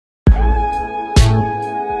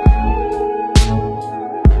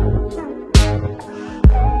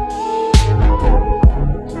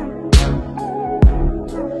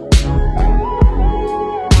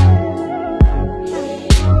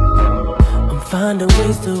Finding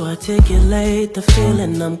ways to articulate the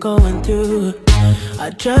feeling I'm going through. I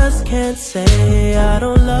just can't say I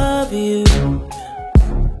don't love you,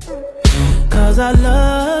 'cause I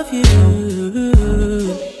love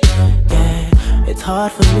you. Yeah, it's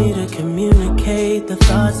hard for me to communicate the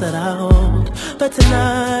thoughts that I hold, but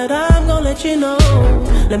tonight I'm gonna let you know.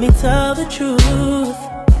 Let me tell the truth.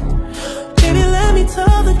 Baby, let me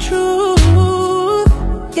tell the truth.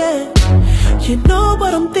 Yeah, you know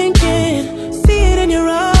what I'm thinking, see it in your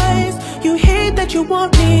eyes. You hate that you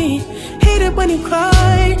want me, hate it when you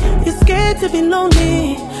cry. You're scared to be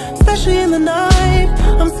lonely, especially in the night.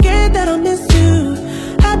 I'm scared that I'll miss you,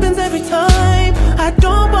 happens every time. I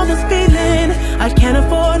don't want this feeling, I can't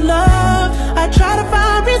afford love. I try to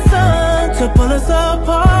find reason to pull us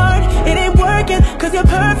apart. It ain't working, 'cause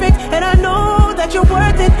you're perfect, and I know that you're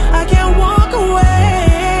worth it. I can't walk away.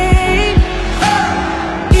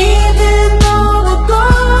 Even though we're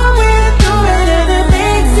going through it and it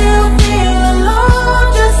makes you feel alone,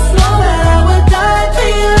 just know that I would die for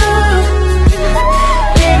you.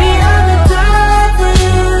 Baby, I would die for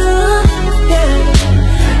you. Yeah.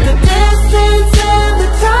 The distance and the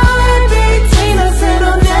time between us,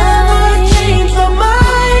 it'll never change my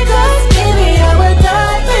mind. 'Cause baby, I would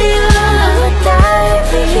die for you. I would die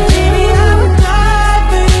for you. Baby, I would die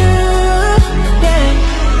for you. Yeah.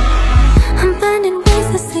 I'm finding ways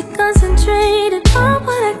to stay concentrated on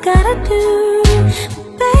what I gotta do.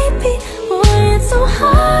 Baby, boy, it's so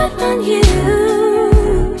hard on you.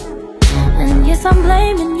 And yes, I'm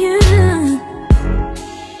blaming you.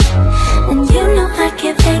 And you know I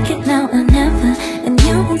can't fake it now or never. And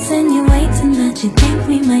you insinuating that you think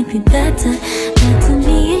we might be better, better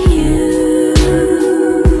me and you.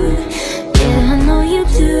 Yeah, I know you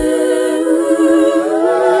do.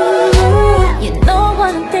 You know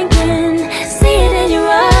what I'm thinking, see it in your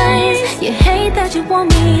eyes. You hate that you want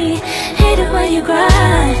me, hate it when you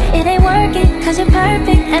cry. It ain't working, 'cause you're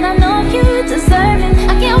perfect, and I know you deserve it.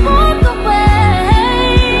 I can't walk away.